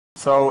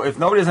So if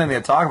nobody has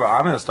anything to talk about,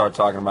 I'm going to start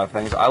talking about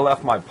things. I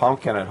left my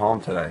pumpkin at home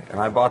today, and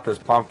I bought this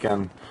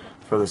pumpkin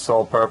for the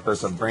sole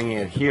purpose of bringing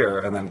it here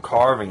and then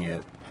carving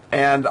it.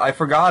 And I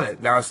forgot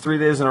it. Now it's 3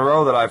 days in a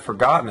row that I've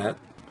forgotten it.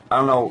 I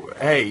don't know.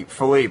 Hey,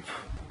 Philippe.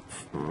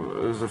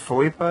 Is it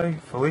Felipe?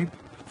 Philippe?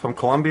 From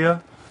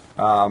Colombia?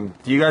 Do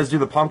you guys do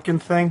the pumpkin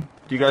thing?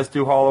 Do you guys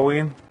do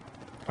Halloween?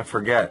 I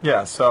forget.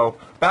 Yeah, so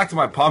back to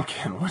my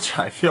pumpkin, which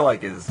I feel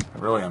like is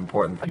really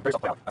important.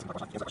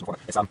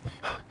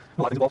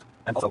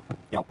 And also,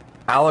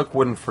 Alec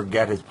wouldn't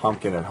forget his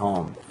pumpkin at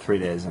home 3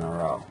 days in a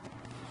row.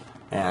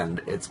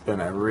 And it's been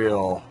a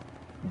real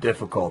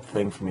difficult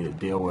thing for me to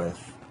deal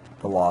with,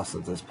 the loss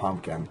of this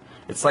pumpkin.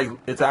 It's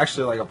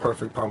actually like a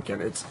perfect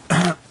pumpkin. It's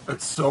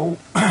it's so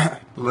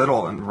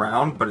little and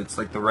round, but it's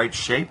like the right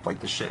shape, like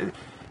the shape.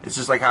 It's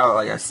just like how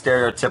like a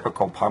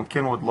stereotypical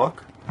pumpkin would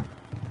look.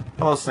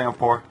 Hello,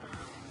 Singapore.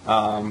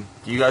 Do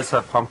you guys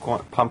have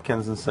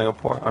pumpkins in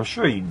Singapore? I'm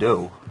sure you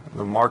do.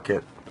 The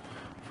market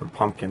for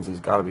pumpkins has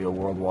got to be a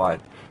worldwide.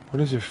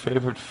 What is your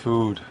favorite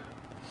food?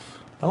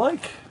 I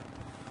like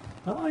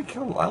a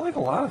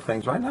lot of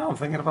things. Right now, I'm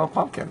thinking about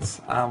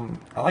pumpkins. I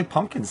like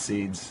pumpkin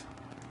seeds.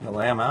 You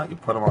lay them out. You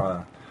put them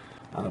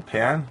on a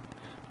pan.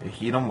 You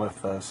heat them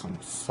with some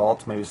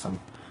salt, maybe some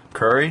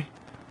curry.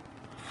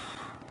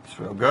 It's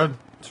real good.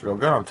 It's real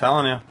good. I'm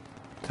telling you.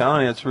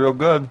 It's real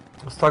good.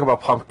 Let's talk about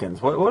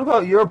pumpkins. What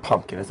about your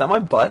pumpkin? Is that my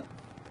butt?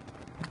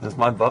 Is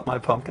my butt my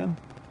pumpkin?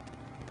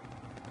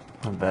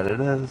 I bet it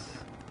is.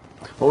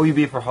 What will you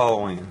be for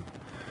Halloween?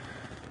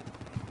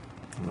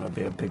 I'm gonna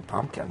be a big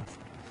pumpkin.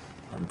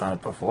 I've done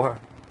it before.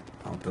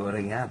 I'll do it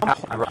again.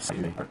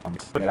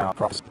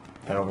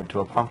 Head over to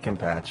a pumpkin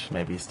patch.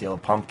 Maybe steal a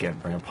pumpkin.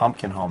 Bring a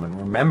pumpkin home, and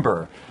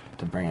remember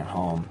to bring it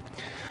home.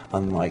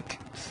 Unlike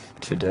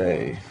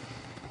today.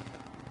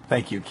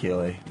 Thank you,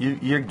 Keely.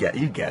 You get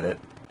it.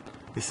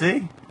 You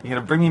see? You're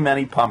gonna bring me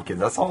many pumpkins.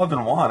 That's all I've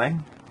been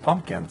wanting.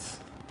 Pumpkins.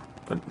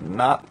 But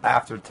not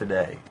after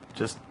today.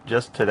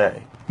 Just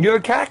today. You're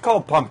a cat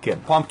called Pumpkin.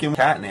 Pumpkin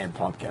cat named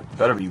Pumpkin.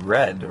 Better be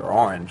red or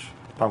orange.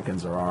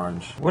 Pumpkins are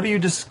orange. What are you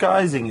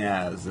disguising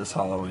as this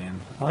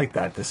Halloween? I like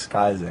that,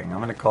 disguising. I'm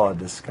gonna call it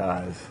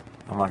disguise.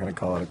 I'm not gonna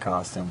call it a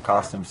costume.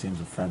 Costume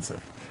seems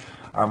offensive.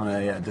 I'm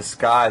gonna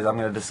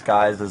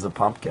disguise as a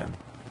pumpkin.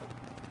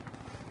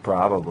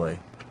 Probably.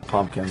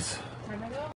 Pumpkins.